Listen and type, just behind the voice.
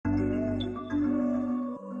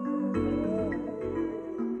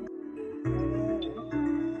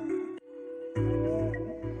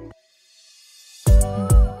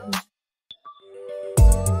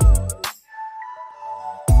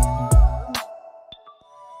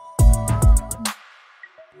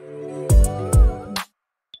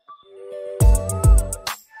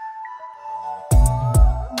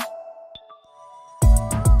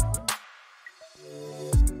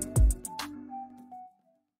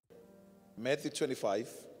Matthew 25,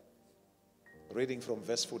 reading from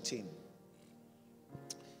verse 14.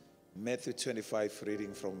 Matthew 25,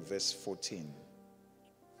 reading from verse 14.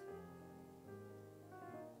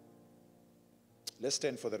 Let's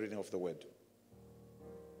stand for the reading of the word.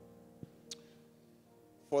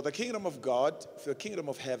 For the kingdom of God, the kingdom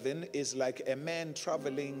of heaven is like a man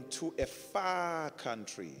traveling to a far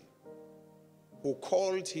country, who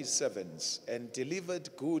called his servants and delivered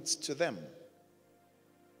goods to them.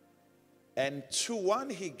 And to one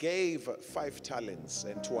he gave 5 talents,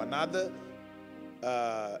 and to another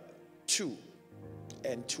 2,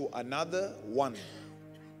 and to another 1,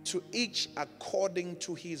 to each according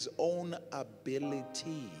to his own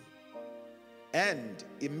ability. And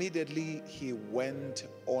immediately he went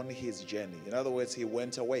on his journey. In other words, he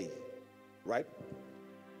went away, right?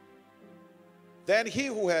 Then he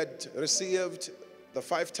who had received the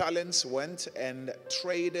 5 talents went and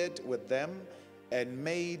traded with them and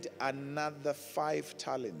made another 5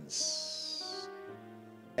 talents.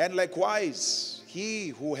 And likewise, he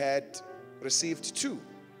who had received 2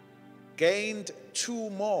 gained 2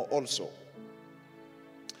 more also.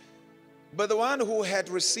 But the one who had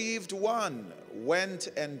received 1 went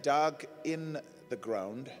and dug in the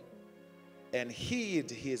ground and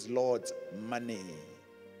hid his Lord's money.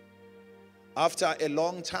 After a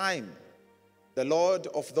long time, the Lord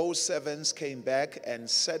of those servants came back and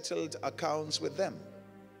settled accounts with them.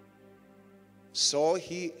 So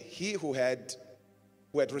he who had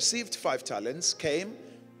received 5 talents came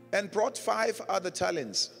and brought 5 other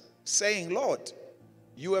talents, saying, Lord,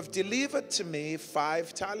 you have delivered to me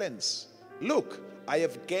 5 talents. Look, I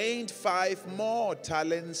have gained 5 more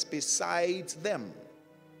talents besides them.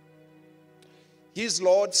 His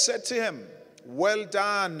Lord said to him, well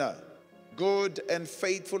done, good and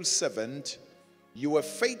faithful servant. You are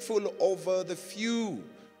faithful over the few.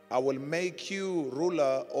 I will make you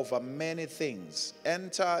ruler over many things.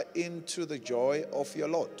 Enter into the joy of your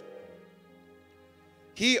Lord.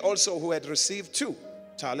 He also who had received 2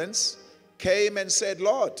 talents came and said,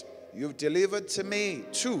 Lord, you've delivered to me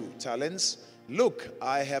 2 talents. Look,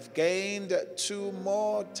 I have gained 2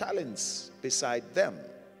 more talents beside them.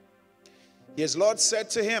 His Lord said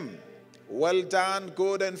to him, well done,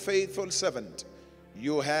 good and faithful servant.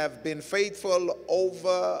 You have been faithful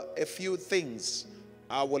over a few things.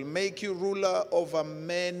 I will make you ruler over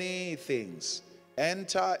many things.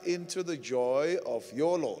 Enter into the joy of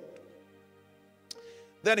your Lord.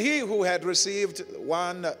 Then he who had received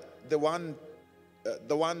the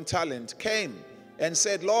one talent came and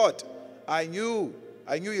said, Lord, I knew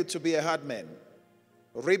you to be a hard man,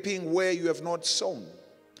 reaping where you have not sown,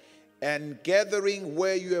 and gathering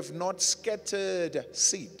where you have not scattered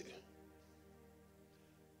seed.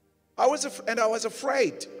 I was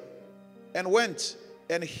afraid and went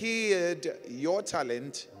and hid your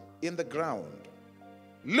talent in the ground.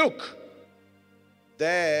 Look,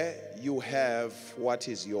 there you have what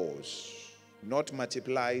is yours, not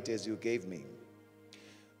multiplied as you gave me.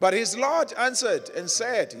 But his Lord answered and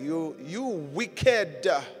said, you wicked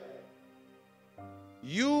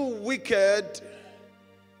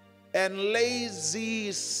and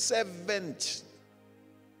lazy servant.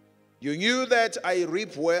 You knew that I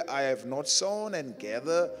reap where I have not sown and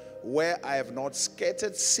gather where I have not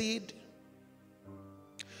scattered seed.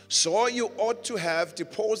 So you ought to have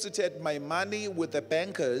deposited my money with the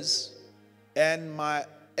bankers, and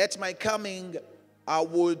at my coming I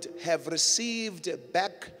would have received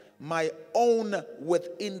back my own with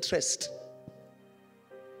interest.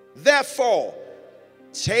 Therefore,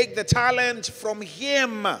 take the talent from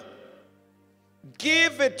him.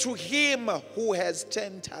 Give it to him who has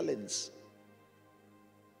 10 talents.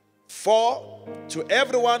 For to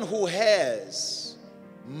everyone who has,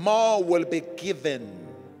 more will be given,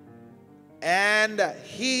 and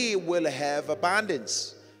he will have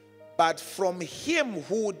abundance. But from him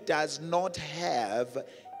who does not have,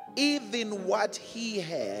 even what he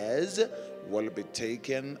has will be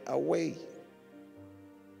taken away.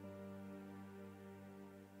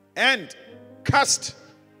 And cast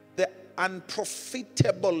the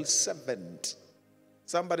unprofitable servant.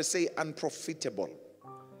 Somebody say unprofitable.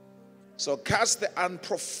 So cast the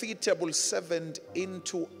unprofitable servant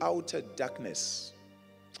into outer darkness.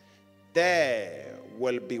 There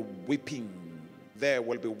will be weeping. There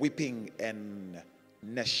will be weeping and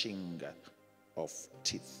gnashing of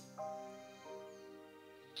teeth.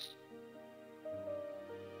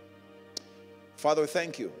 Father,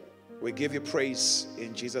 thank you. We give you praise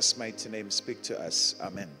in Jesus' mighty name. Speak to us.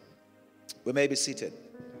 Amen. We may be seated.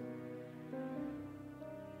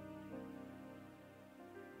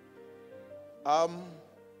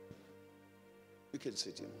 You can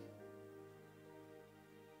sit here.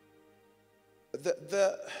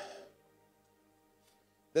 The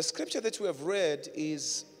scripture that we have read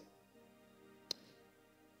is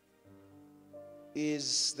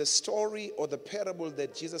the story or the parable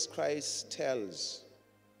that Jesus Christ tells.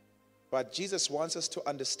 But Jesus wants us to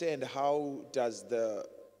understand, how does the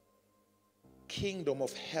kingdom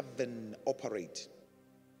of heaven operate?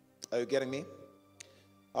 Are you getting me?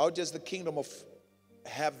 How does the kingdom of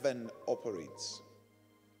heaven operate?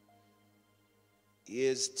 He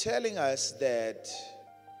is telling us that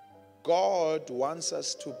God wants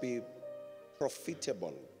us to be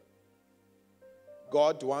profitable.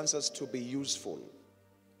 God wants us to be useful.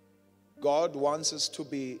 God wants us to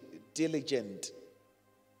be diligent.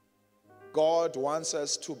 God wants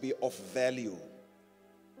us to be of value.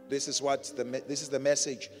 This is the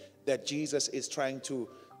message that Jesus is trying to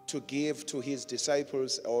give to his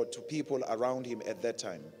disciples or to people around him at that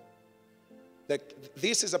time.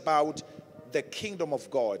 This is about the kingdom of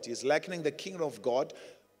God. He's likening the kingdom of God.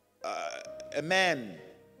 A man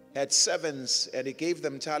had servants and he gave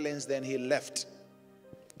them talents, then he left.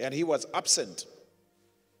 And he was absent.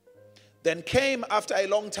 Then came after a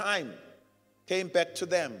long time, came back to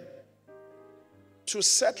them to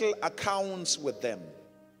settle accounts with them.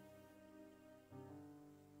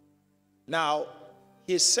 Now,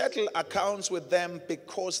 he settled accounts with them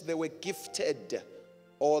because they were gifted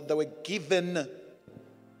or they were given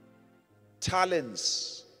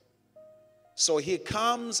talents. So he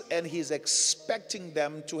comes and he's expecting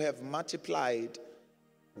them to have multiplied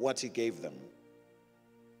what he gave them.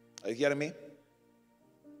 Are you hearing me?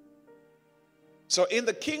 So in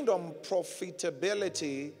the kingdom,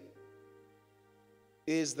 profitability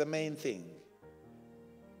is the main thing.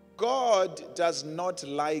 God does not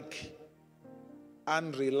like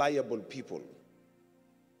unreliable people,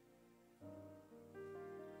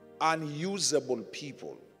 unusable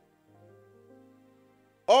people,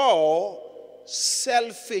 or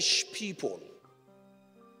selfish people,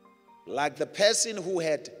 like the person who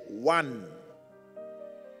had one,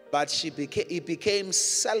 but he became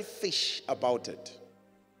selfish about it,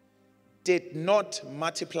 did not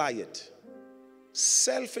multiply it.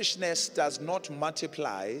 Selfishness does not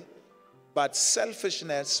multiply, but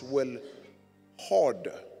selfishness will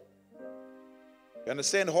hoard. You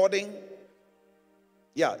understand hoarding?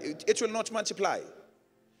 Yeah, it will not multiply.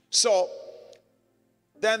 So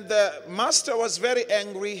then the master was very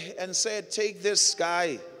angry and said, take this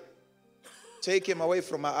guy, take him away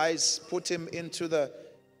from my eyes, put him into the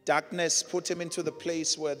darkness, put him into the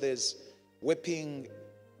place where there's whipping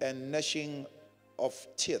and gnashing of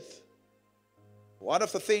teeth. One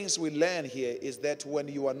of the things we learn here is that when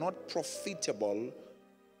you are not profitable,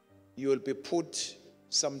 you will be put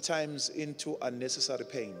sometimes into unnecessary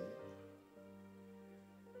pain.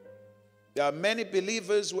 There are many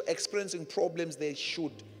believers who are experiencing problems they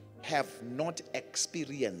should have not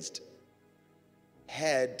experienced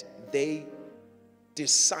had they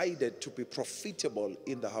decided to be profitable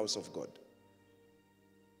in the house of God.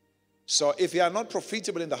 So if you are not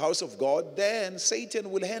profitable in the house of God, then Satan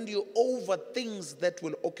will hand you over things that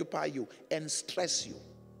will occupy you and stress you.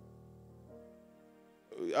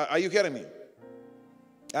 Are you hearing me?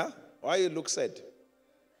 Huh? Why you look sad?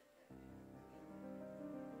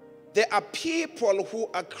 There are people who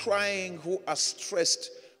are crying, who are stressed,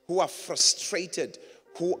 who are frustrated,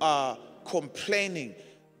 who are complaining,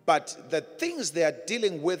 but the things they are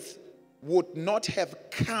dealing with would not have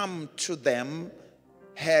come to them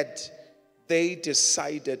had they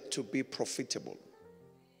decided to be profitable.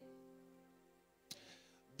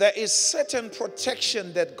 There is certain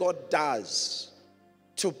protection that God does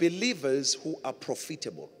to believers who are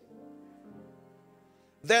profitable.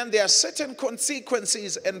 Then there are certain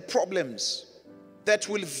consequences and problems that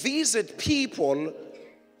will visit people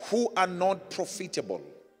who are not profitable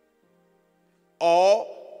or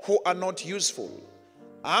who are not useful.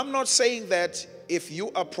 I'm not saying that if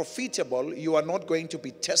you are profitable, you are not going to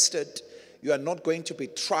be tested, you are not going to be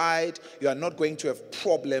tried, you are not going to have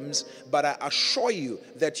problems, but I assure you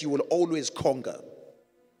that you will always conquer.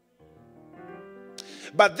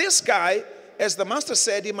 But this guy, as the master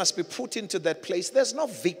said, he must be put into that place. There's no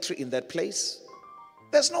victory in that place.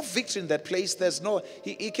 There's no victory in that place.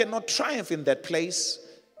 He cannot triumph in that place.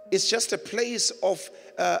 It's just a place of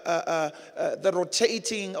the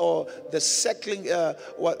rotating or the settling,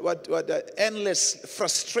 endless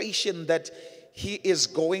frustration that he is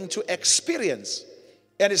going to experience.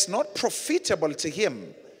 And it's not profitable to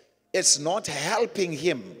him. It's not helping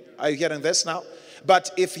him. Are you hearing this now?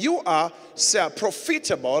 But if you are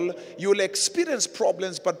profitable, you will experience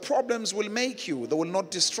problems, but problems will make you. They will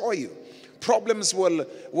not destroy you. Problems will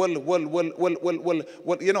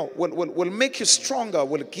make you stronger,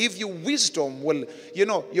 will give you wisdom,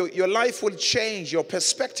 your life will change, your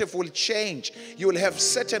perspective will change. You will have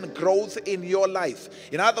certain growth in your life.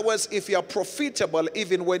 In other words, if you are profitable,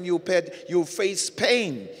 even when you face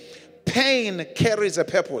pain, pain carries a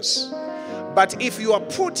purpose. But if you are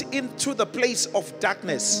put into the place of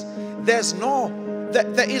darkness, there is no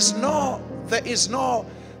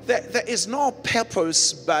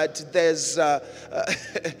purpose, but there's,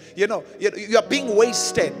 you are being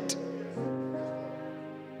wasted.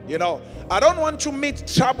 I don't want to meet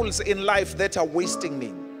troubles in life that are wasting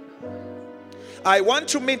me. I want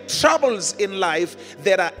to meet troubles in life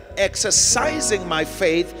that are exercising my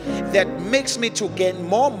faith, that makes me to gain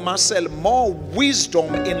more muscle, more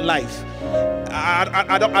wisdom in life.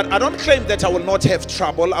 I don't claim that I will not have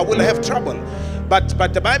trouble. I will have trouble.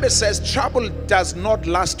 But the Bible says trouble does not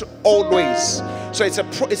last always. So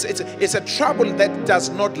it's a trouble that does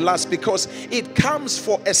not last, because it comes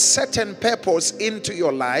for a certain purpose into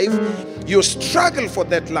your life. You struggle for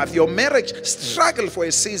that life. Your marriage struggle for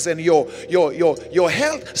a season. Your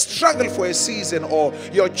health struggle for a season, or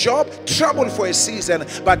your job trouble for a season.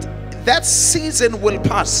 But that season will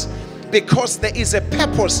pass, because there is a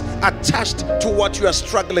purpose attached to what you are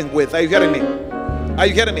struggling with. Are you hearing me? Are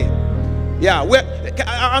you hearing me? Yeah,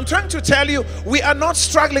 I'm trying to tell you, we are not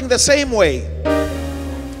struggling the same way.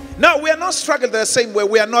 No, we are not struggling the same way.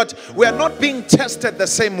 We are not being tested the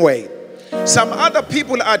same way. Some other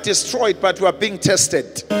people are destroyed, but we are being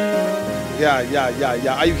tested.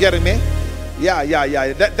 Yeah. Are you getting me?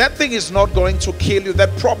 Yeah. That thing is not going to kill you.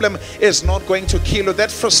 That problem is not going to kill you.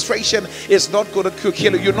 That frustration is not going to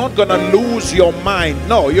kill you. You're not going to lose your mind.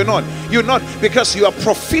 No, you're not. You're not, because you are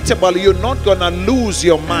profitable. You're not going to lose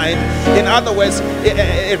your mind. In other words,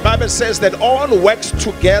 the Bible says that all works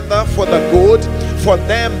together for the good, for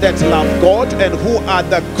them that love God and who are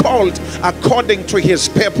the called according to his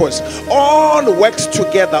purpose. All works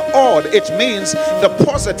together. All, it means the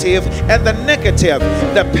positive and the negative,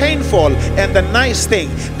 the painful and the nice thing,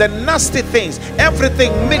 the nasty things,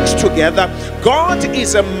 everything mixed together. God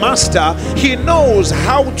is a master. He knows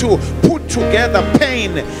how to put together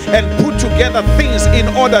pain and put together things in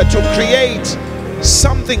order to create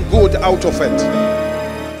something good out of it.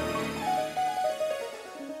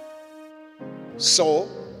 So,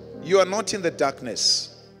 you are not in the darkness.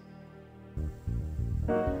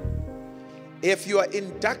 If you are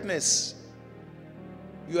in darkness,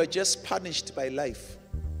 you are just punished by life.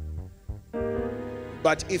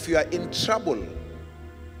 But if you are in trouble,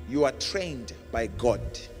 you are trained by God.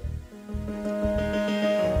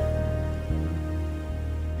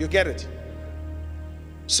 You get it?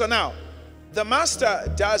 So now, the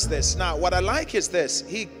master does this. Now, what I like is this.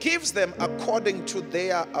 He gives them according to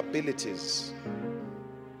their abilities.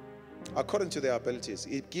 According to their abilities.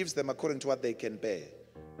 He gives them according to what they can bear.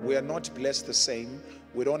 We are not blessed the same.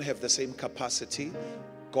 We don't have the same capacity.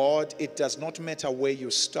 God, it does not matter where you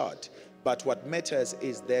start. But what matters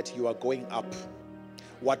is that you are going up.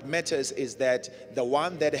 What matters is that the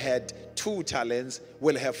one that had 2 talents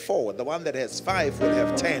will have 4. The one that has 5 will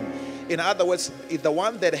have 10. In other words, if the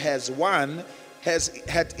one that has 1 has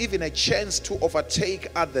had even a chance to overtake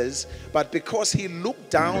others, but because he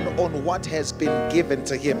looked down on what has been given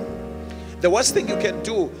to him. The worst thing you can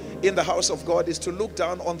do in the house of God is to look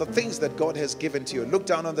down on the things that God has given to you. Look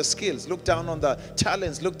down on the skills, look down on the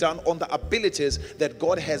talents, look down on the abilities that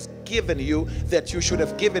God has given you, that you should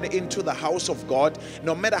have given into the house of God,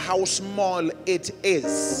 no matter how small it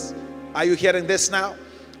is. Are you hearing this now?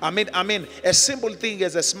 I mean, a simple thing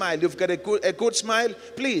as a smile. You've got a good smile.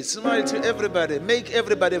 Please smile to everybody. Make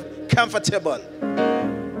everybody comfortable.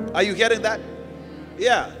 Are you hearing that?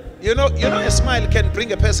 Yeah. You know, a smile can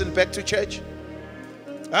bring a person back to church.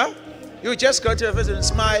 Huh? You just go to a person and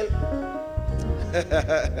smile.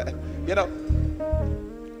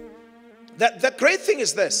 The great thing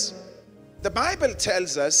is this. The Bible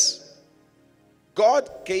tells us God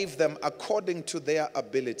gave them according to their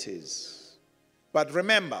abilities. But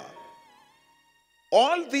remember,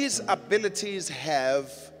 all these abilities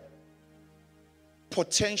have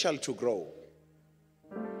potential to grow.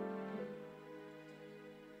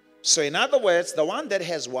 So in other words, the one that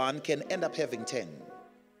has 1 can end up having 10.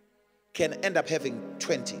 Can end up having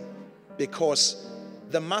 20. Because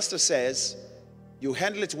the master says, you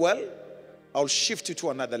handle it well, I'll shift you to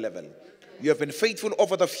another level. You have been faithful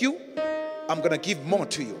over the few, I'm going to give more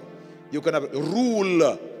to you. You're going to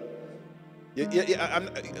rule.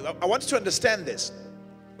 I want you to understand this.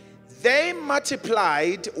 They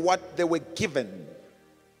multiplied what they were given.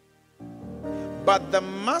 But the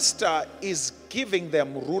master is giving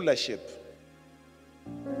them rulership.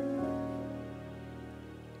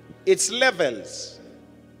 It's levels.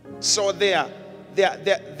 So they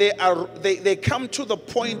come to the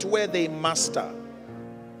point where they master.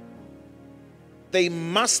 They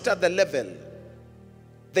master the level.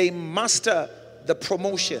 They master the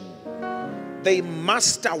promotion. They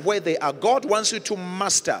master where they are. God wants you to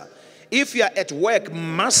master. If you are at work,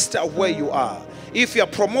 master where you are. If you are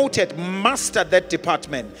promoted, master that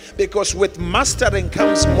department. Because with mastering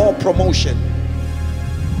comes more promotion.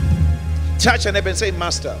 Touch your neighbor and say,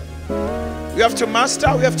 master. We have to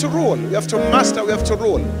master, we have to rule. We have to master, we have to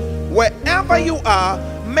rule. Wherever you are,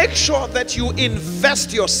 make sure that you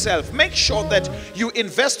invest yourself. Make sure that you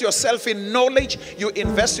invest yourself in knowledge. You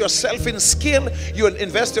invest yourself in skill. You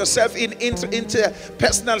invest yourself in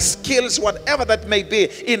interpersonal skills, whatever that may be.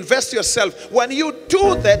 Invest yourself. When you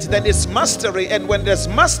do that, then it's mastery. And when there's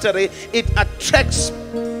mastery, it attracts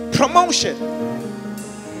promotion.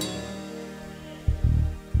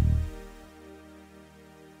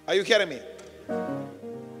 Are you hearing me?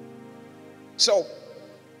 So,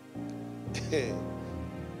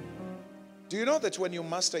 do you know that when you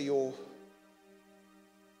master your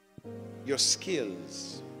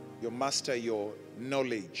skills, you master your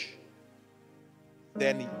knowledge,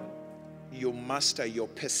 then you master your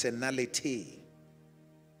personality?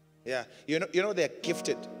 Yeah, you know they're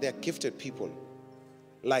gifted people,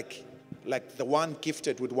 like the one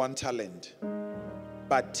gifted with one talent,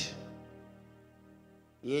 but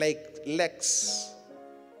lacks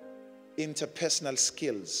interpersonal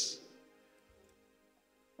skills.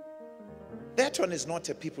 That one is not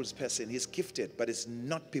a people's person. He's gifted, but it's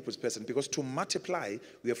not people's person, because to multiply,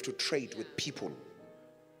 we have to trade with people.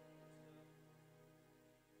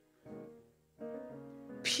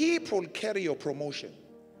 People carry your promotion.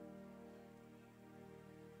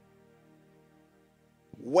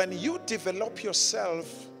 When you develop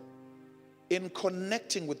yourself in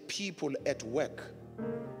connecting with people at work,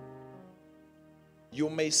 you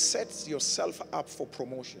may set yourself up for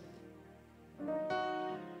promotion.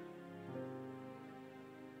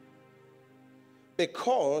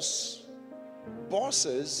 Because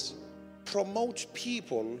bosses promote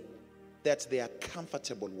people that they are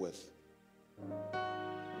comfortable with.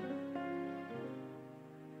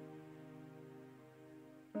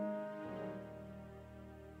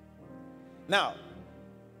 Now,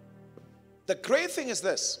 the great thing is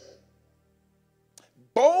this.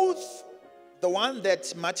 Both the one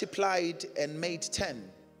that multiplied and made 10,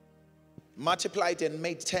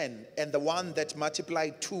 and the one that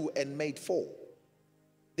multiplied 2 and made 4,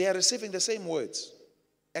 they are receiving the same words,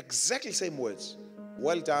 exactly same words.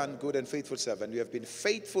 Well done, good and faithful servant. You have been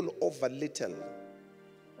faithful over little.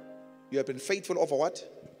 You have been faithful over what?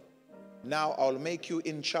 Now I'll make you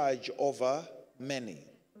in charge over many.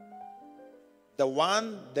 The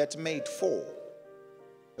one that made 4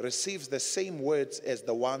 receives the same words as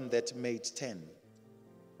the one that made 10.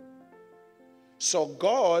 So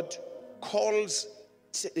God calls,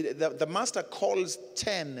 the master calls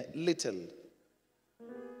 10 little.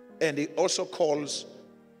 And he also calls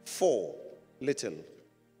 4 little.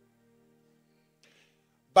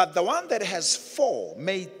 But the one that has 4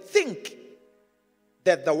 may think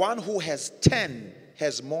that the one who has 10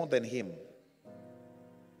 has more than him.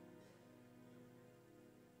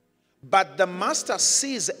 But the master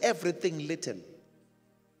sees everything little.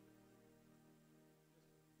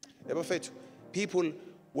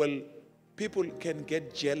 People can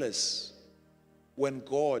get jealous when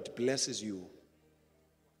God blesses you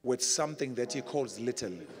with something that he calls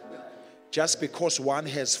little. Just because one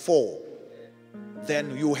has 4,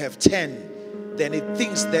 then you have 10, then it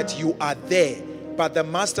thinks that you are there, but the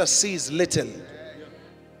master sees little.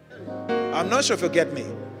 I'm not sure if you get me.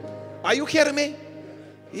 Are you hearing me?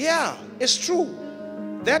 Yeah, it's true.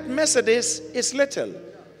 That Mercedes is little.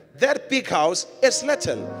 That big house is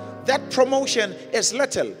little. That promotion is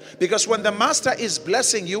little. Because when the master is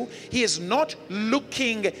blessing you, he is not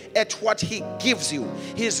looking at what he gives you.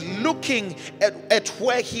 He's looking at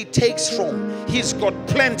where he takes from. He's got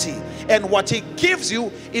plenty. And what he gives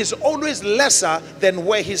you is always lesser than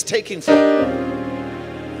where he's taking from.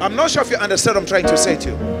 I'm not sure if you understand what I'm trying to say to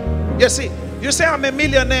you. You see, you say I'm a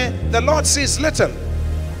millionaire, the Lord sees little.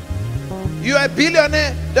 You are a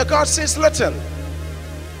billionaire, the God sees little.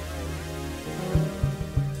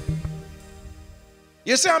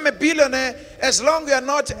 You say I'm a billionaire, as long as you are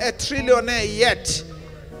not a trillionaire yet,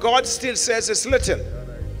 God still says it's little.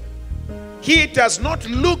 He does not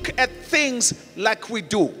look at things like we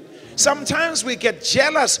do. Sometimes we get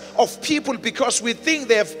jealous of people because we think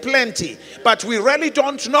they have plenty, but we really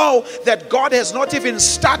don't know that God has not even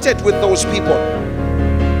started with those people.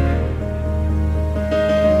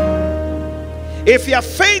 If you are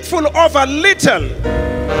faithful over little,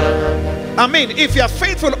 I mean, if you are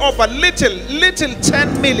faithful over little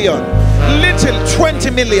 10 million, little 20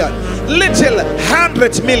 million, little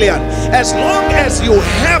 100 million, as long as you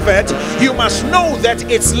have it, you must know that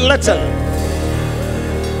it's little.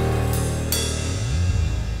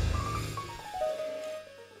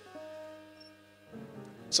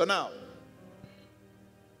 So now,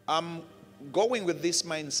 I'm going with this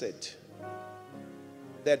mindset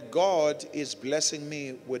that God is blessing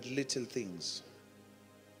me with little things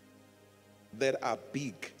that are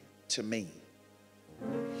big to me.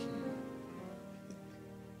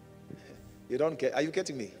 You don't get, are you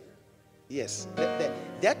getting me? Yes.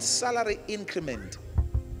 That salary increment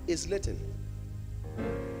is little,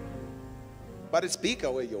 but it's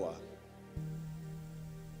bigger where you are.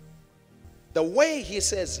 The way he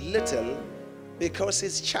says little, because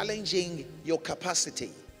it's challenging your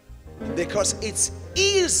capacity. Because it's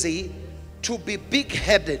easy to be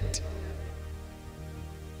big-headed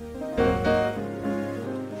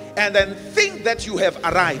and then think that you have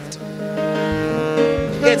arrived.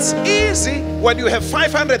 It's easy when you have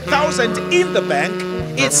 500,000 in the bank.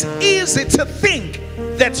 It's easy to think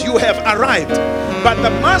that you have arrived. But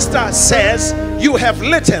the master says you have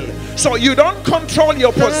little. So you don't control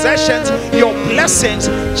your possessions, your blessings,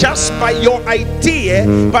 just by your idea,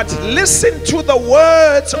 but listen to the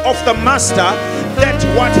words of the master, that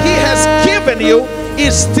what he has given you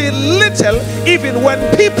is still little, even when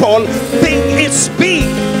people think it's big.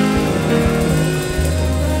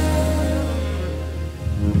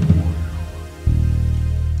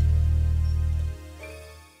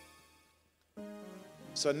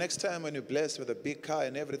 So next time when you're blessed with a big car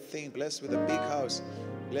and everything, blessed with a big house,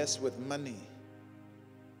 blessed with money,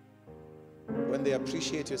 when they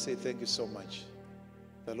appreciate you, say, thank you so much.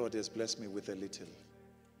 The Lord has blessed me with a little,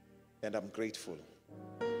 and I'm grateful.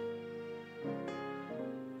 And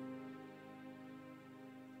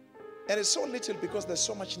it's so little because there's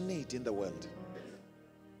so much need in the world.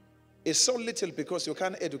 It's so little because you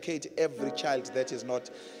can't educate every child that is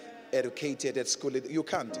not educated at school. You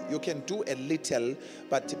can't. You can do a little,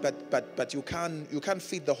 but you can't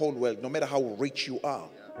feed the whole world, no matter how rich you are.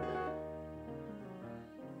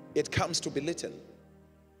 It comes to be little.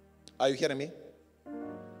 Are you hearing me?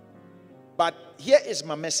 But here is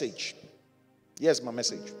my message. Here's my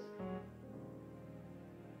message.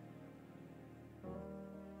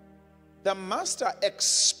 The master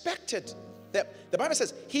expected that. The Bible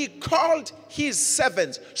says he called his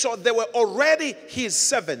servants. So they were already his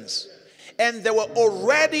servants. And they were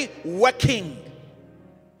already working.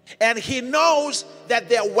 And he knows that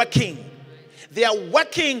they are working. They are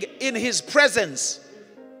working in his presence.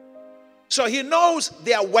 So he knows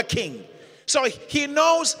they are working. So he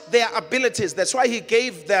knows their abilities. That's why he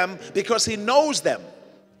gave them, because he knows them.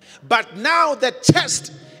 But now the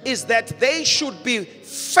test is that they should be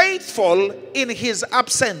faithful in his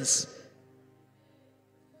absence.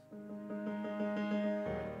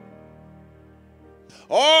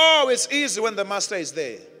 Oh, it's easy when the master is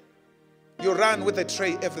there. You run with a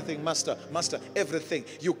tray, everything, master, everything.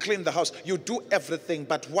 You clean the house, you do everything.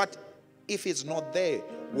 But what if it's not there?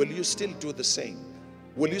 Will you still do the same?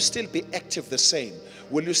 Will you still be active the same?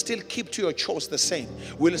 Will you still keep to your chores the same?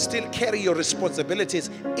 Will you still carry your responsibilities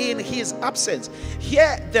in his absence?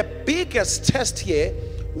 Here, the biggest test here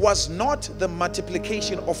was not the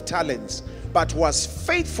multiplication of talents, but was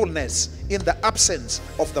faithfulness in the absence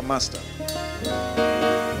of the master.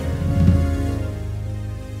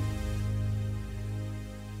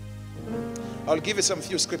 I'll give you some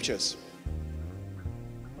few scriptures.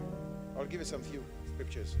 I'll give you some few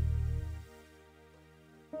scriptures.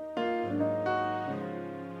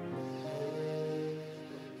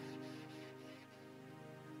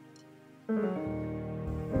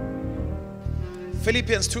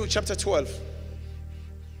 Philippians 2 chapter 12.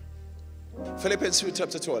 Philippians 2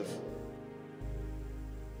 chapter 12.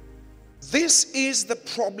 This is the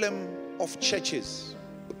problem of churches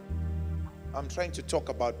I'm trying to talk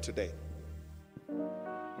about today.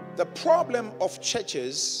 The problem of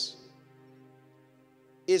churches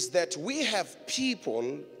is that we have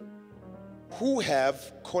people who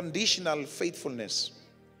have conditional faithfulness.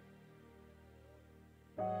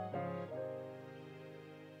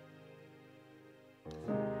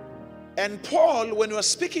 And Paul, when he was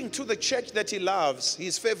speaking to the church that he loves,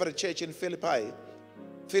 his favorite church in Philippi,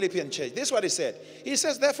 Philippian church, this is what he said. He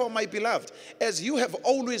says, therefore, my beloved, as you have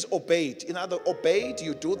always obeyed, in other words, obeyed,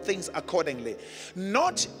 you do things accordingly,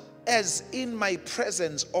 not as in my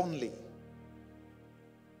presence only,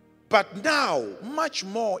 but now much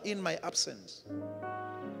more in my absence.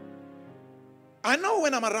 I know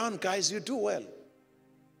when I'm around, guys, you do well.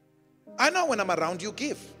 I know when I'm around, you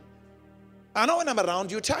give. I know when I'm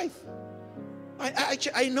around, you tithe.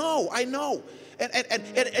 I know. And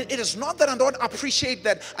it is not that I don't appreciate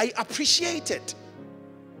that. I appreciate it.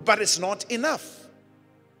 But it's not enough.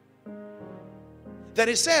 Then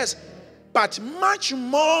it says, but much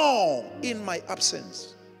more in my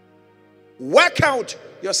absence. Work out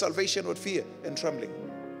your salvation with fear and trembling.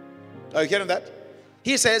 Are you hearing that?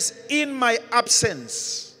 He says, in my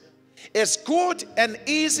absence. It's good and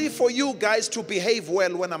easy for you guys to behave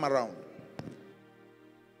well when I'm around.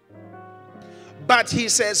 But he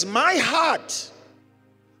says, my heart,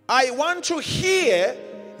 I want to hear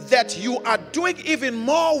that you are doing even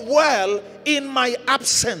more well in my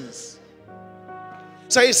absence.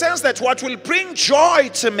 So he says that what will bring joy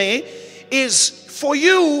to me is for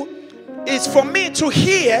me to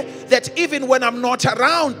hear that even when I'm not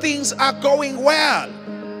around, things are going well.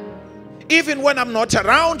 Even when I'm not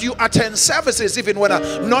around, you attend services. Even when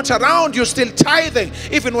I'm not around, you're still tithing.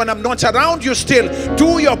 Even when I'm not around, you still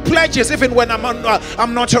do your pledges. Even when I'm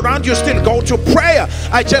not around, you still go to prayer.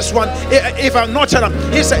 I just want, if I'm not around,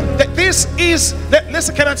 he said that this is,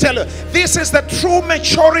 listen, can I tell you, this is the true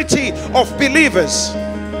maturity of believers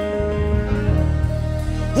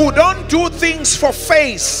who don't do things for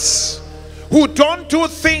face, who don't do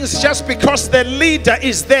things just because the leader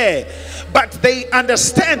is there. But they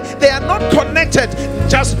understand they are not connected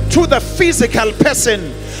just to the physical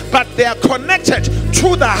person, but they are connected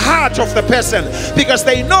to the heart of the person, because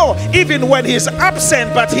they know even when he's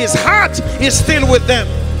absent, but his heart is still with them.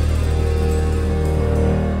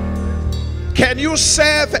 Can you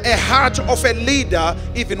serve a heart of a leader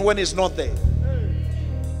even when he's not there?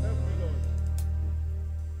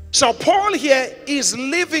 So Paul here is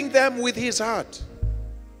leaving them with his heart,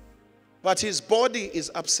 but his body is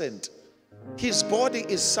absent. His body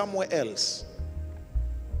is somewhere else.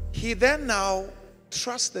 He then now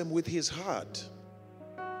trusts them with his heart,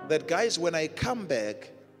 that guys, when I come back,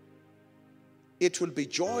 it will be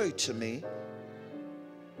joy to me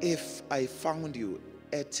if I found you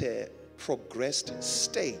at a progressed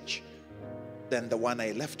stage than the one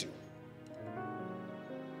I left you.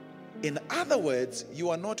 In other words, you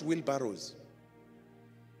are not wheelbarrows.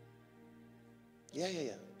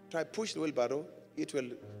 Yeah. Try push the wheelbarrow. It will,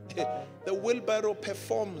 the wheelbarrow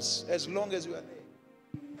performs as long as you are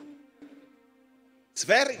there. It's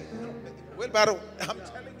very, wheelbarrow, I'm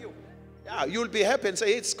telling you. Yeah, you'll be happy and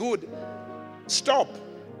say, it's good. Stop.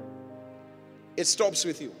 It stops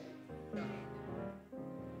with you.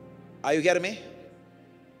 Are you getting me?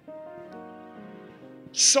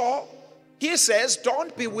 So, he says,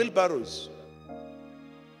 don't be wheelbarrows.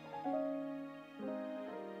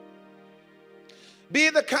 Be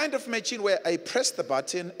the kind of machine where I press the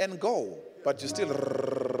button and go, but you still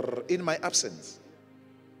in my absence.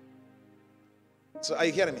 So are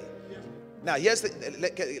you hearing me? Yes. Now here's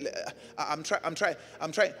the.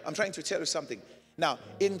 I'm trying to tell you something. Now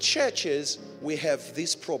in churches we have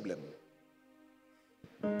this problem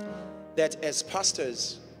that as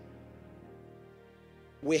pastors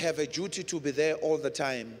we have a duty to be there all the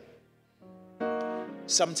time.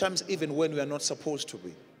 Sometimes even when we are not supposed to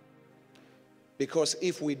be. Because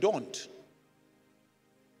if we don't,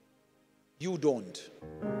 you don't.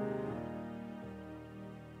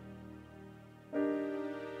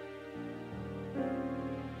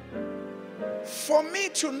 For me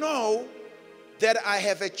to know that I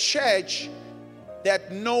have a church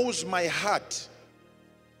that knows my heart,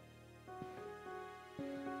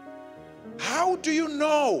 how do you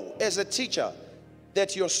know as a teacher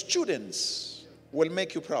that your students will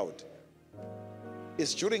make you proud?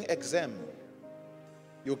 It's during exam.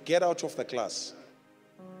 You get out of the class.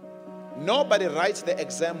 Nobody writes the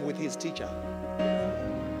exam with his teacher.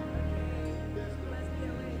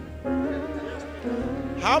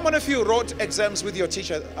 How many of you wrote exams with your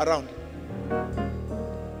teacher around?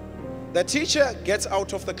 The teacher gets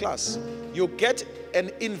out of the class. You get an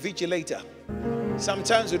invigilator.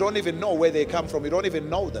 Sometimes you don't even know where they come from. You don't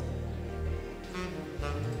even know them.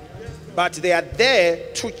 But they are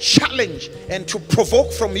there to challenge and to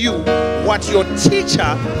provoke from you what your teacher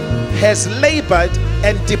has labored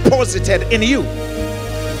and deposited in you.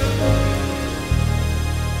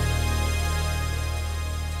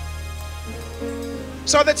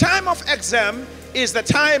 So the time of exam is the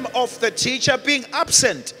time of the teacher being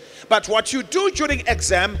absent. But what you do during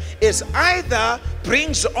exam is either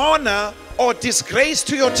brings honor or disgrace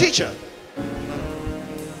to your teacher.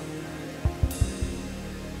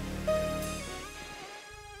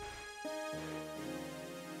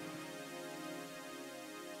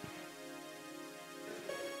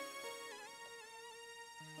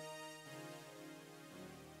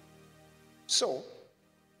 So,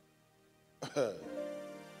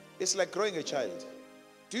 it's like growing a child.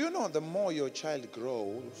 Do you know the more your child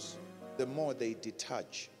grows, the more they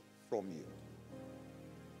detach from you?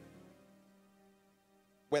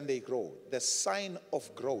 When they grow, the sign of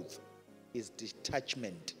growth is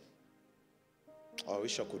detachment. Oh, I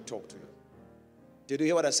wish I could talk to you. Did you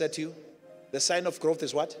hear what I said to you? The sign of growth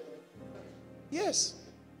is what? Yes.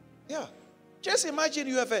 Yeah. Just imagine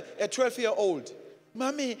you have a 12-year-old.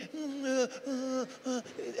 Mommy,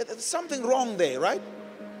 there's something wrong there, right?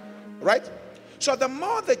 Right? So the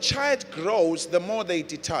more the child grows, the more they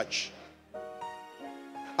detach.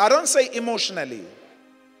 I don't say emotionally.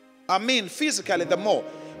 I mean physically, the more.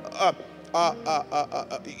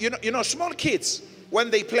 You know, small kids, when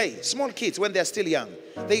they play, small kids, when they're still young,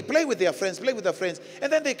 they play with their friends,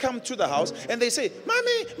 and then they come to the house and they say,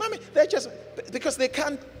 Mommy, they're just, because they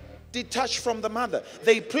can't detach from the mother.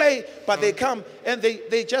 They play, but they come and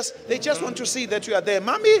they just want to see that you are there.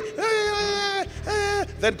 Mommy,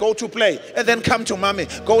 then go to play, and then come to mommy,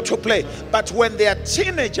 go to play. But when they are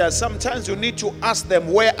teenagers, sometimes you need to ask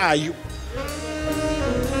them, where are you?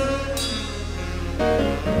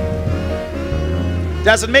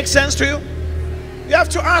 Does it make sense to you? You have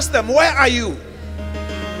to ask them, where are you?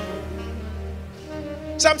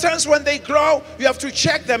 Sometimes when they grow, you have to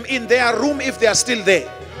check them in their room if they are still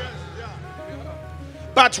there.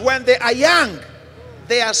 But when they are young,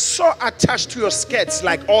 they are so attached to your skirts,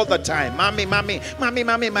 like all the time. Mommy,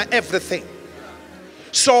 my everything.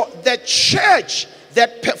 So the church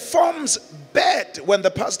that performs bad when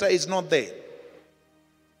the pastor is not there,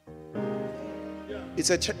 it's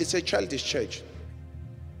a childish church.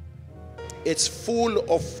 It's full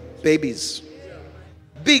of babies.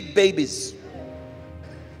 Big babies.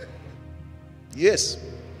 Yes.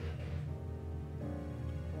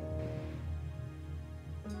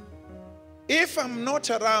 If I'm not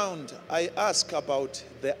around, I ask about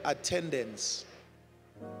the attendance.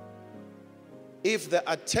 If the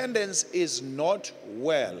attendance is not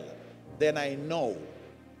well, then I know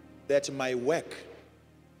that my work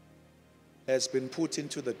has been put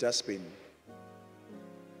into the dustbin.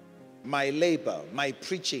 My labor, my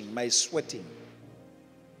preaching, my sweating.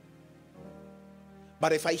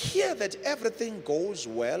 But if I hear that everything goes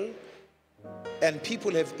well, and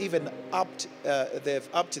people have even upped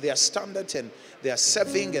their standard, and they are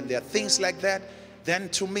serving and there are things like that, then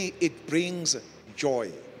to me it brings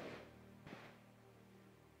joy.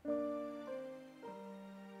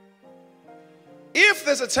 If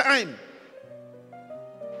there's a time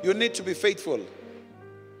you need to be faithful,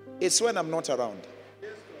 it's when I'm not around.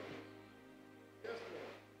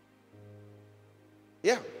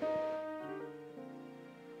 Yeah.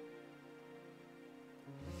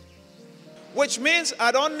 Which means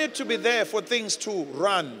I don't need to be there for things to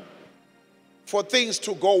run, for things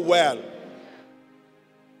to go well,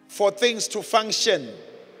 for things to function.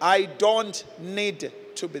 I don't need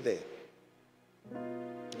to be there.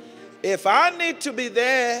 If I need to be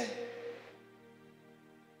there,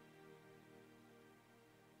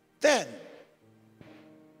 then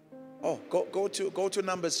go to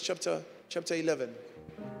Numbers chapter 11.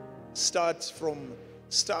 Start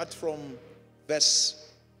from verse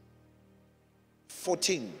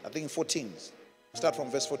 14. I think 14. Start from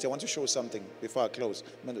verse 14. I want to show something before I close.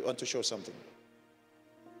 I want to show something.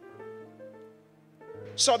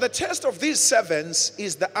 So the test of these servants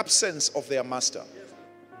is the absence of their master.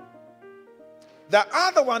 The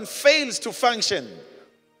other one fails to function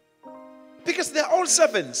because they're all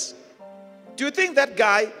servants. Do you think that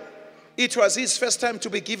guy, it was his first time to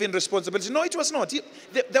be given responsibility? No, it was not.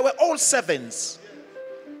 They were all servants.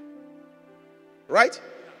 Right?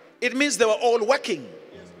 It means they were all working.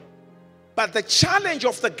 But the challenge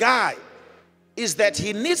of the guy is that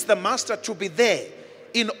he needs the master to be there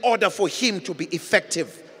in order for him to be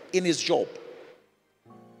effective in his job.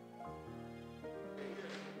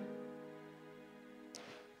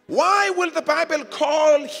 Why will the Bible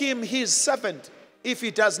call him his servant if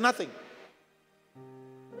he does nothing?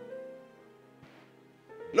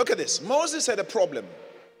 Look at this. Moses had a problem.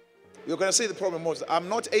 You're going to see the problem, Moses. I'm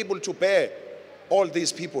not able to bear all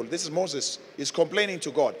these people. This is Moses. He's complaining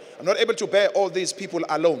to God. I'm not able to bear all these people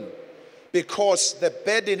alone because the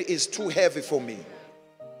burden is too heavy for me.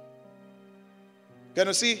 Can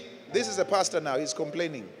you see? This is a pastor now. He's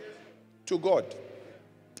complaining to God.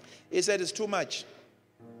 He said it's too much.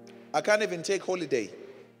 I can't even take holiday.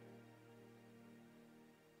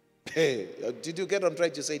 Hey, did you get what I'm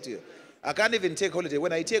trying to say to you? I can't even take holiday.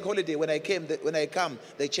 When I take holiday, when I come,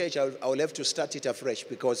 the church, I'll have to start it afresh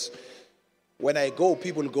because when I go,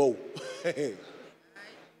 people go.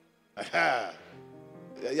 Are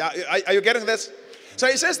you getting this? So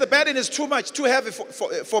he says the burden is too much, too heavy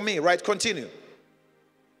for me, right? Continue.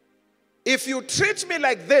 If you treat me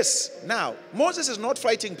like this, now, Moses is not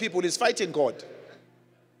fighting people, he's fighting God.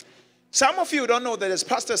 Some of you don't know that as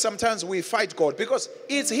pastors, sometimes we fight God because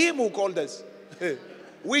it's him who called us.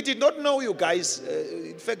 We did not know you guys.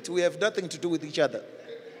 In fact, we have nothing to do with each other.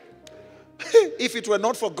 If it were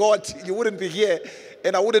not for God, you wouldn't be here,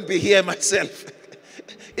 and I wouldn't be here myself.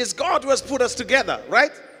 It's God who has put us together,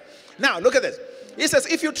 right? Now, look at this. He says,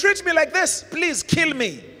 if you treat me like this, please kill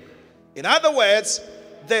me. In other words,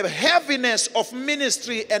 the heaviness of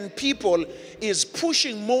ministry and people is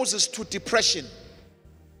pushing Moses to depression.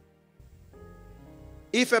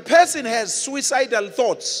 If a person has suicidal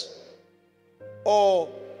thoughts or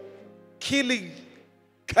killing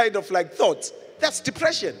kind of like thoughts, that's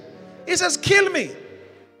depression. He says, kill me.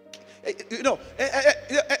 You know,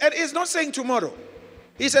 and he's not saying tomorrow.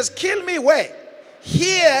 He says, kill me where?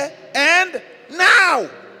 Here and now.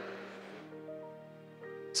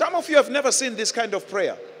 Some of you have never seen this kind of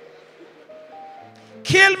prayer.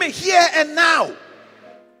 Kill me here and now.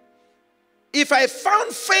 If I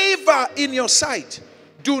found favor in your sight,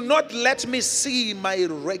 do not let me see my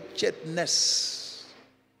wretchedness.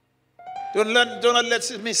 Do not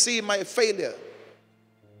let me see my failure.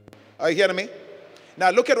 Are you hearing me?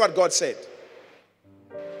 Now look at what God said.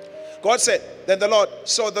 God said, then the Lord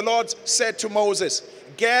said to Moses,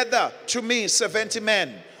 gather to me 70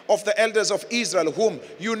 men of the elders of Israel, whom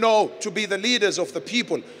you know to be the leaders of the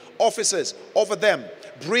people, officers over them.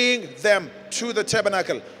 Bring them to the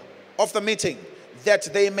tabernacle of the meeting,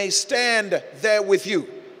 that they may stand there with you.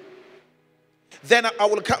 Then I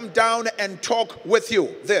will come down and talk with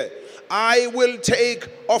you there. I will take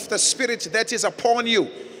off the spirit that is upon you,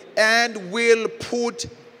 and will put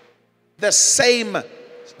the same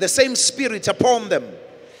spirit upon them.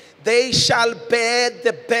 They shall bear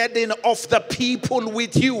the burden of the people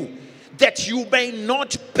with you, that you may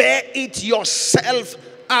not bear it yourself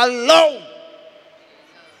alone.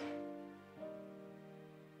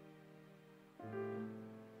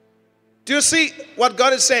 Do you see what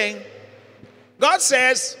God is saying? God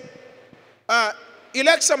says,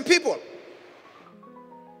 elect some people,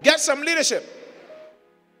 get some leadership.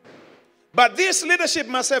 But this leadership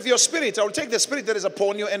must have your spirit. I will take the spirit that is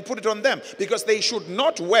upon you and put it on them, because they should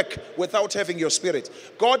not work without having your spirit.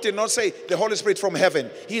 God did not say the Holy Spirit from heaven.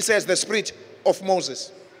 He says the spirit of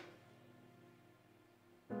Moses.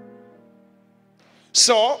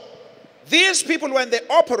 So, these people, when they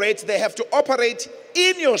operate, they have to operate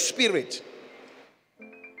in your spirit.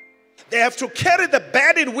 They have to carry the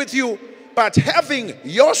burden with you, but having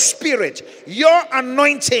your spirit, your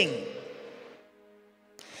anointing,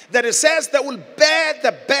 that it says that will bear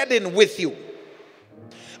the burden with you.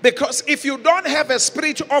 Because if you don't have a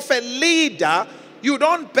spirit of a leader, you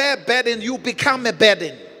don't bear burden, you become a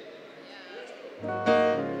burden.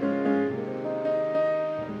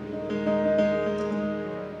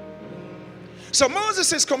 So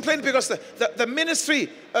Moses is complaining because the ministry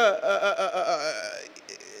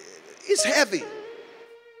is heavy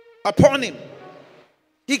upon him.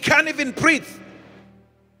 He can't even breathe.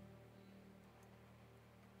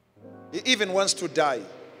 He even wants to die.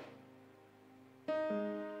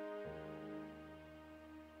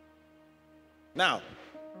 Now,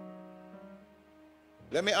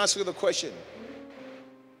 let me ask you the question.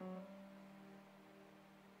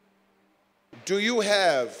 Do you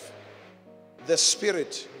have the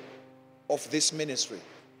spirit of this ministry?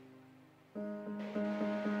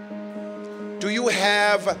 Do you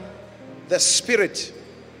have the spirit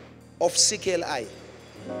of CKLI?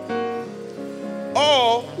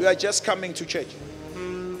 Or you are just coming to church?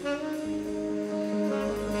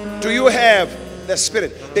 Do you have the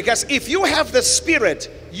spirit? Because if you have the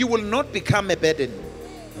spirit, you will not become a burden.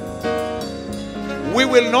 We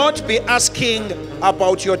will not be asking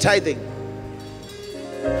about your tithing.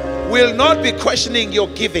 We will not be questioning your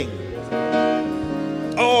giving.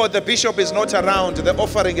 Oh, the bishop is not around, the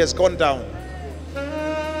offering has gone down.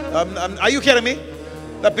 Are you hearing me?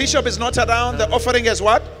 The bishop is not around, the offering has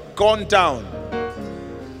what? Gone down.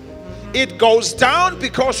 It goes down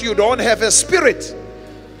because you don't have a spirit.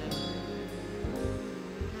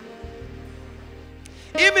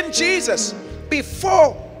 Even Jesus,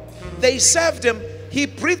 before they served him, he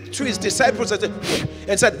breathed to his disciples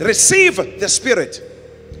and said, receive the spirit.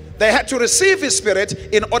 They had to receive his spirit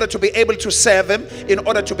in order to be able to serve him, in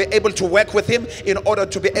order to be able to work with him, in order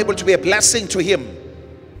to be able to be a blessing to him.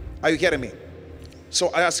 Are you hearing me? So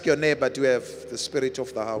I ask your neighbor, do you have the spirit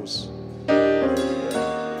of the house?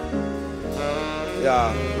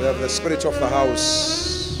 Yeah, we have the spirit of the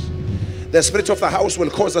house. The spirit of the house will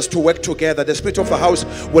cause us to work together. The spirit of the house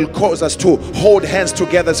will cause us to hold hands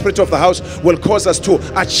together. The spirit of the house will cause us to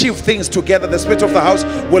achieve things together. The spirit of the house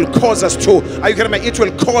will cause us to, are you getting me? It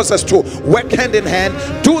will cause us to work hand in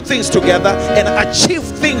hand, do things together, and achieve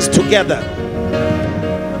things together.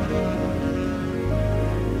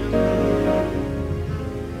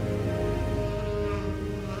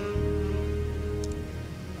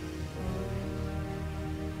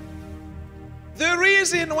 The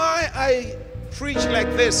reason why I preach like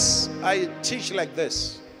this, I teach like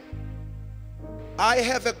this, I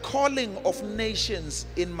have a calling of nations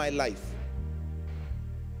in my life.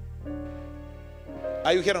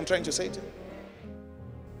 Are you hearing what I'm trying to say to you?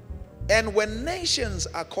 And when nations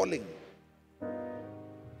are calling,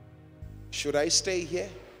 should I stay here?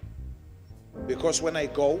 Because when I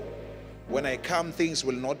go, when I come, things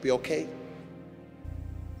will not be okay.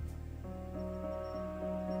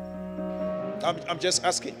 I'm just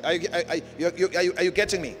asking. Are you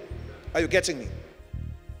getting me? Are you getting me?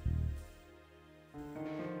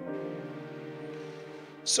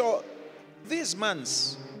 So these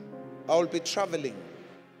months I will be traveling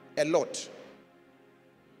a lot.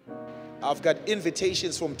 I've got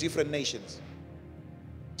invitations from different nations.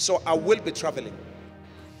 So I will be traveling.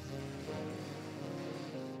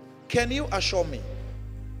 Can you assure me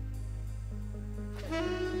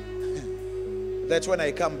that when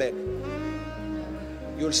I come back,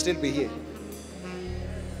 you'll still be here?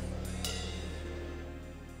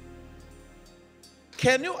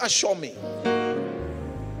 Can you assure me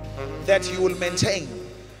that you will maintain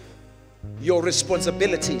your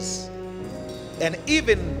responsibilities and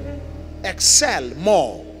even excel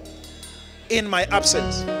more in my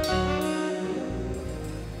absence?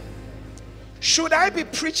 Should I be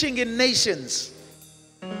preaching in nations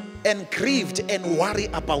and grieved and worry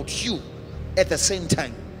about you at the same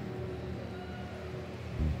time?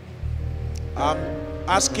 I'm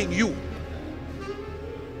asking you.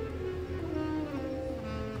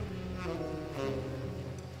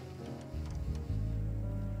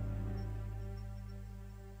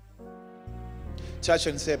 Touch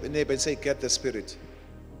and say, neighbor, and say, get the spirit.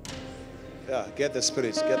 Yeah, get the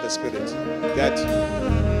spirit, get the spirit. Get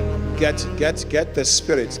the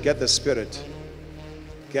spirit, get the spirit.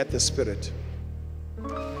 Get the spirit.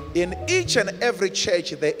 In each and every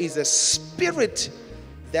church, there is a spirit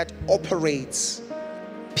that operates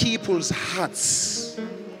people's hearts,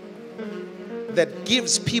 that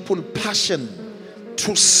gives people passion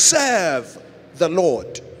to serve the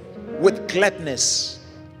Lord with gladness,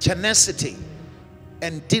 tenacity,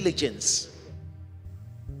 and diligence.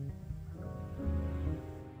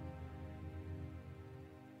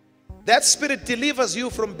 That spirit delivers you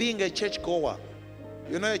from being a church goer.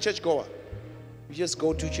 You know, a church goer, you just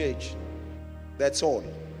go to church, that's all.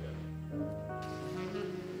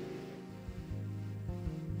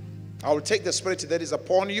 I will take the spirit that is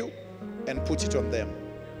upon you and put it on them.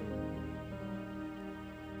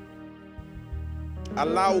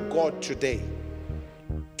 Allow God today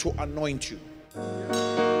to anoint you.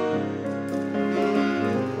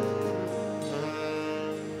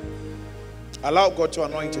 Allow God to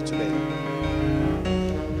anoint you today.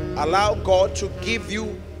 Allow God to give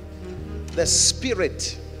you the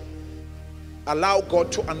spirit. Allow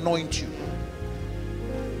God to anoint you.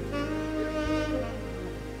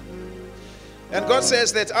 And God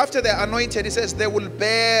says that after they're anointed, He says they will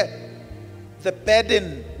bear the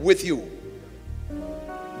burden with you.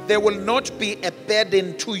 They will not be a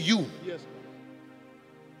burden to you.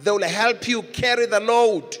 They will help you carry the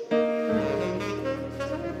load.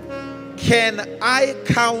 Can I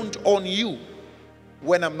count on you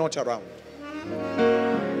when I'm not around?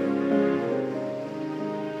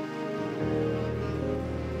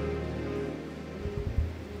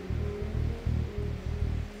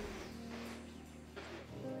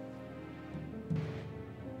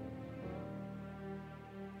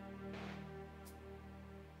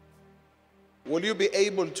 Will you be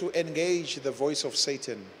able to engage the voice of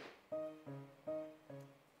Satan?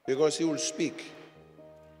 Because he will speak.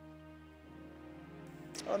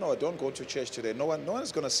 Oh no, don't go to church today. No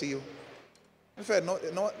one's going to see you. In fact,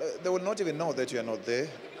 they will not even know that you are not there.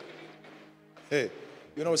 Hey,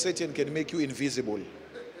 you know, Satan can make you invisible.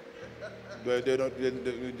 They'll not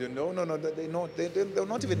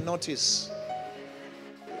even notice.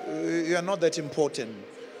 You are not that important.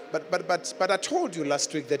 But I told you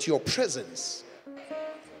last week that your presence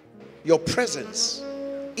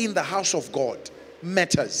in the house of God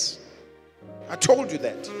matters. I told you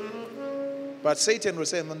that. But Satan will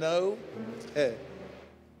say, no.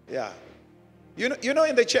 Yeah. You know,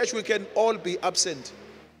 in the church we can all be absent.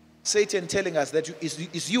 Satan telling us that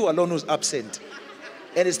it's you alone who's absent.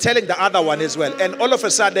 and is telling the other one as well. And all of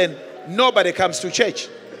a sudden, nobody comes to church.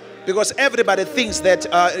 Because everybody thinks that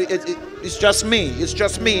it's just me. It's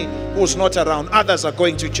just me who's not around. Others are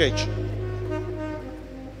going to church.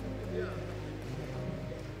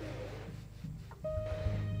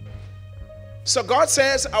 So God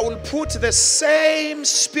says, I will put the same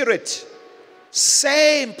spirit.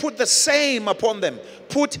 Put the same upon them.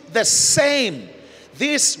 Put the same.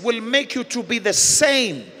 This will make you to be the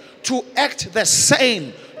same. To act the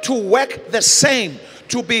same. To work the same.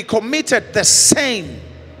 To be committed the same.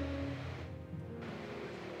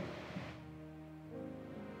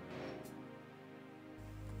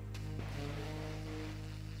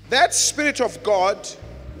 That Spirit of God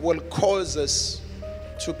will cause us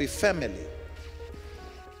to be family.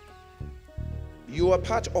 You are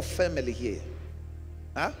part of family here.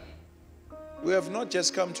 Huh? We have not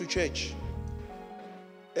just come to church.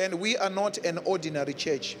 And we are not an ordinary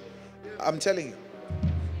church. I'm telling you.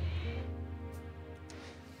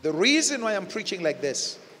 The reason why I'm preaching like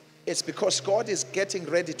this is because God is getting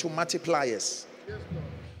ready to multiply us.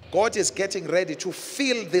 God is getting ready to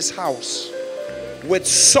fill this house with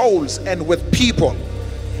souls and with people.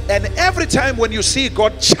 And every time when you see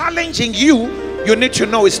God challenging you, you need to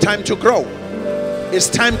know it's time to grow. It's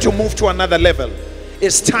time to move to another level.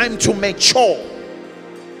 It's time to mature.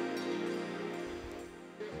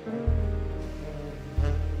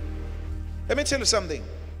 Let me tell you something.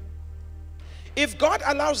 If God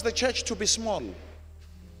allows the church to be small,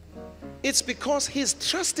 it's because He's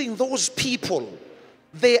trusting those people.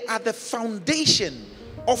 They are the foundation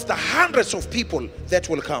of the hundreds of people that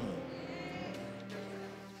will come.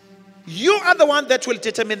 You are the one that will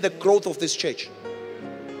determine the growth of this church,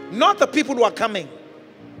 not the people who are coming.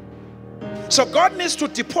 So God needs to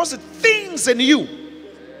deposit things in you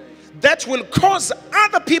that will cause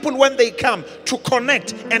other people when they come to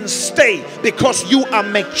connect and stay, because you are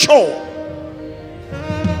mature.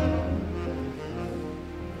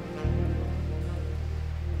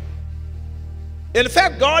 In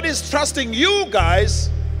fact, God is trusting you guys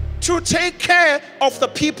to take care of the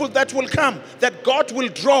people that will come, that God will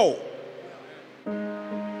draw.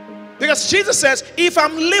 Because Jesus says, if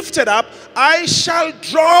I'm lifted up, I shall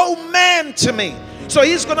draw men to me. So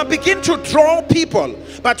He's going to begin to draw people.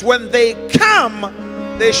 But when they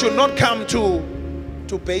come, they should not come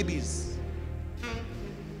to babies.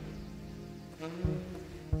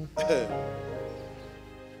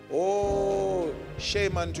 Oh,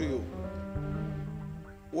 shame unto you.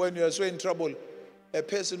 When you are so in trouble, a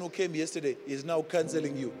person who came yesterday is now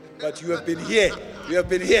canceling you. But you have been here. You have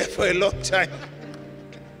been here for a long time.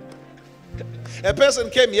 A person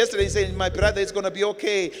came yesterday saying, my brother, it's going to be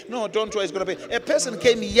okay. No, don't worry, it's going to be. A person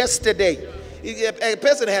came yesterday. A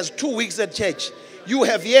person has 2 weeks at church. You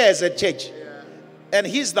have years at church. And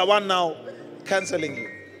he's the one now canceling you.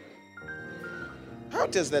 How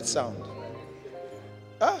does that sound?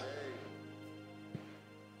 Huh?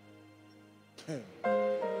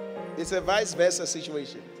 It's a vice versa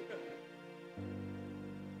situation.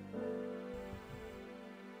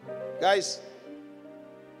 Guys,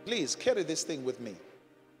 please carry this thing with me.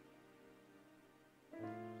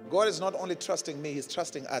 God is not only trusting me, He's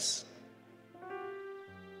trusting us.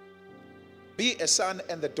 Be a son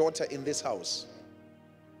and a daughter in this house.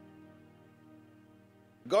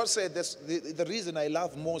 God said this, the reason I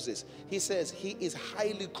love Moses, He says he is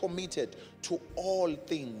highly committed to all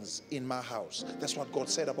things in my house. That's what God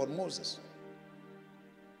said about Moses.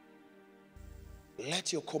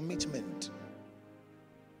 Let your commitment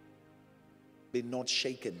be not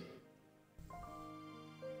shaken.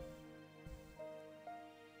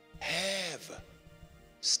 Have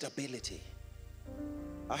stability.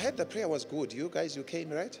 I heard the prayer was good. You guys, you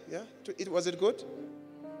came, right? Yeah? Was it good?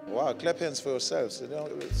 Wow, clap hands for yourselves. You know,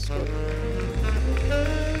 it's good.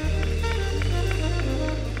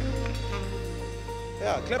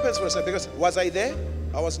 Yeah, clap hands for yourself. Because was I there?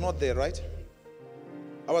 I was not there, right?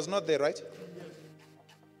 I was not there, right?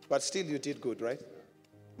 But still you did good, right?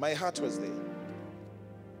 My heart was there.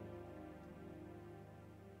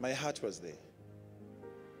 My heart was there.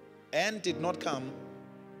 And did not come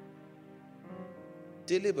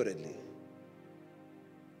deliberately.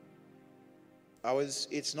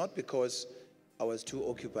 It's not because I was too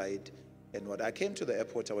occupied and what. I came to the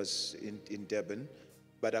airport, I was in Durban,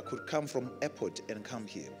 but I could come from airport and come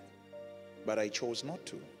here. But I chose not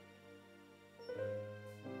to.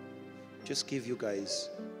 Just give you guys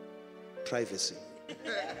privacy.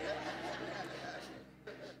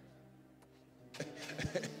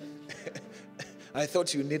 I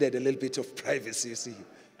thought you needed a little bit of privacy, you see.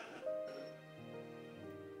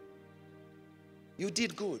 You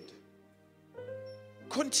did good.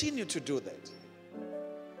 Continue to do that.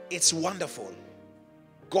 It's wonderful.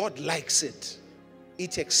 God likes it.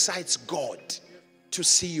 It excites God to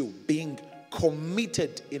see you being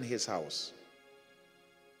committed in his house.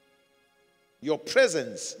 Your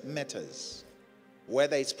presence matters.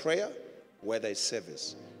 Whether it's prayer, whether it's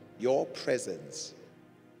service, your presence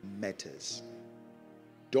matters.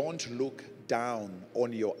 Don't look down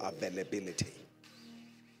on your availability.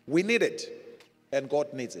 We need it, and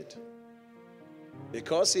God needs it.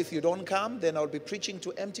 Because if you don't come, then I'll be preaching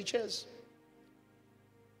to empty chairs.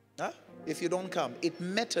 Huh? If you don't come, it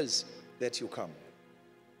matters that you come.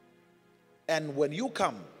 And when you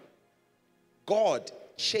come, God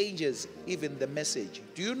changes even the message.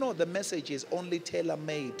 Do you know the message is only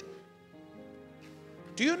tailor-made?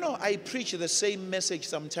 Do you know I preach the same message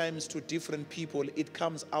sometimes to different people? It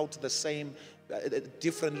comes out the same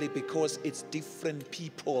differently because it's different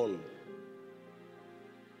people.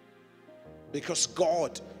 Because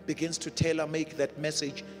God begins to tailor-make that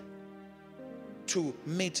message to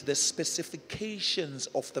meet the specifications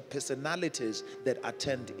of the personalities that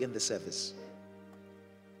attend in the service.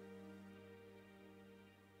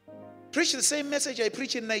 Preach the same message I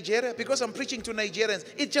preach in Nigeria because I'm preaching to Nigerians.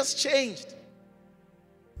 It just changed.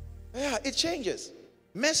 Yeah, it changes.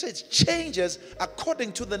 Message changes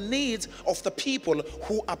according to the needs of the people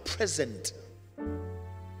who are present.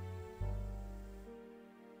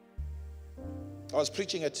 I was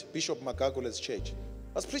preaching at Bishop Magagula's church.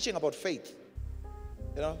 I was preaching about faith.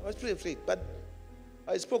 I was preaching faith, but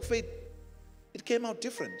I spoke faith. It came out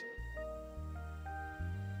different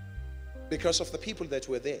because of the people that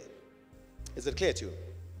were there. Is it clear to you?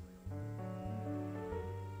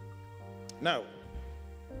 Now,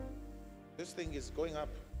 this thing is going up.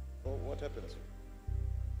 Oh, what happens?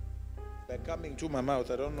 They're coming to my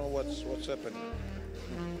mouth. I don't know what's happening.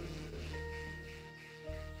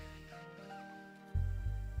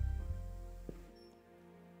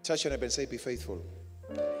 Touch your neighbor and say, be faithful.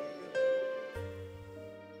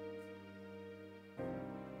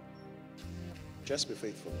 Just be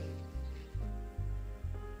faithful.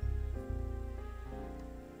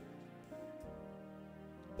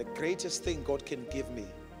 The greatest thing God can give me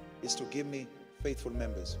is to give me faithful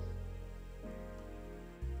members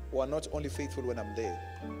who are not only faithful when I'm there,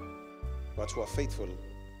 but who are faithful,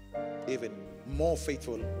 even more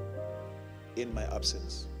faithful in my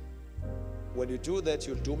absence. When you do that,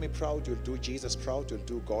 you'll do me proud, you'll do Jesus proud, you'll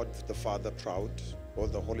do God the Father proud, or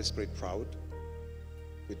the Holy Spirit proud.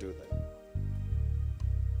 You do that.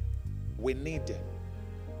 We need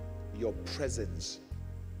your presence,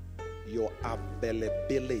 your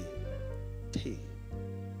availability.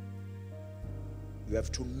 You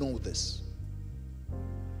have to know this.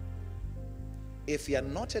 If you are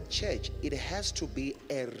not at church, it has to be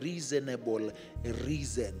a reasonable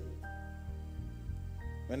reason.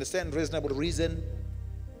 You understand reasonable reason?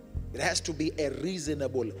 It has to be a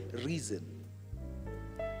reasonable reason.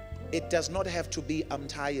 It does not have to be, I'm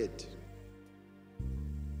tired.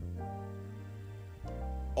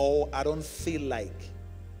 Or I don't feel like.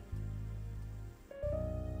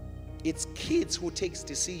 It's kids who takes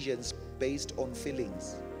decisions based on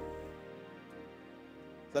feelings.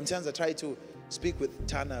 Sometimes I try to speak with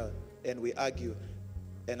Tana and we argue,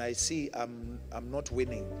 and I see I'm not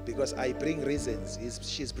winning because I bring reasons.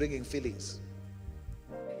 She's bringing feelings.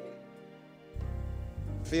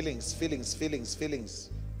 Feelings.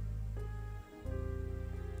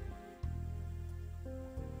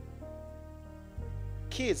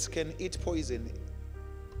 Kids can eat poison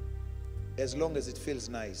as long as it feels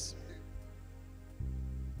nice.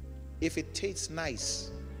 If it tastes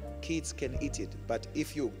nice, kids can eat it. But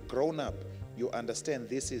if you're grown up, you understand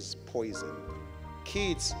this is poison.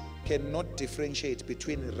 Kids cannot differentiate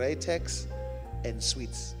between latex and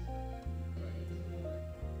sweets.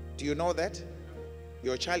 Do you know that?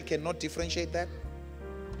 Your child cannot differentiate that?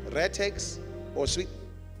 Latex or sweet?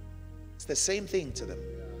 It's the same thing to them.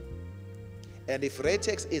 And if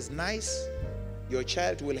latex is nice, your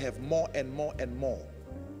child will have more and more and more.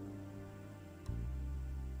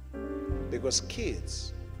 Because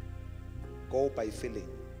kids go by feeling.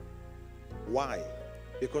 Why?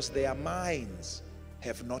 Because their minds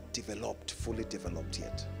have not fully developed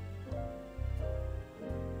yet.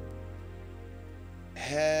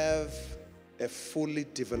 Have a fully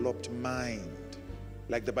developed mind.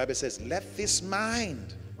 Like the Bible says, let this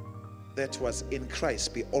mind that was in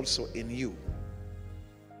Christ be also in you.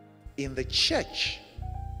 In the church,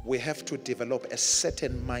 we have to develop a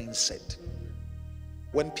certain mindset.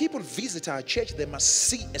 When people visit our church, they must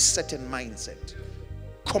see a certain mindset.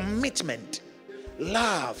 Commitment,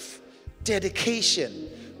 love, dedication,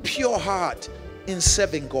 pure heart in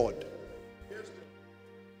serving God.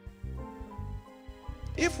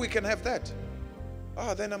 If we can have that,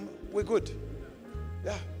 then we're good.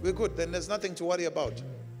 Yeah, we're good. Then there's nothing to worry about.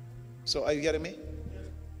 So are you getting me?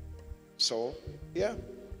 So, yeah.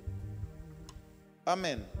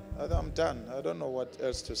 Amen. I'm done. I don't know what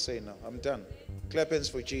else to say now. I'm done. Clap hands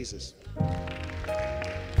for Jesus.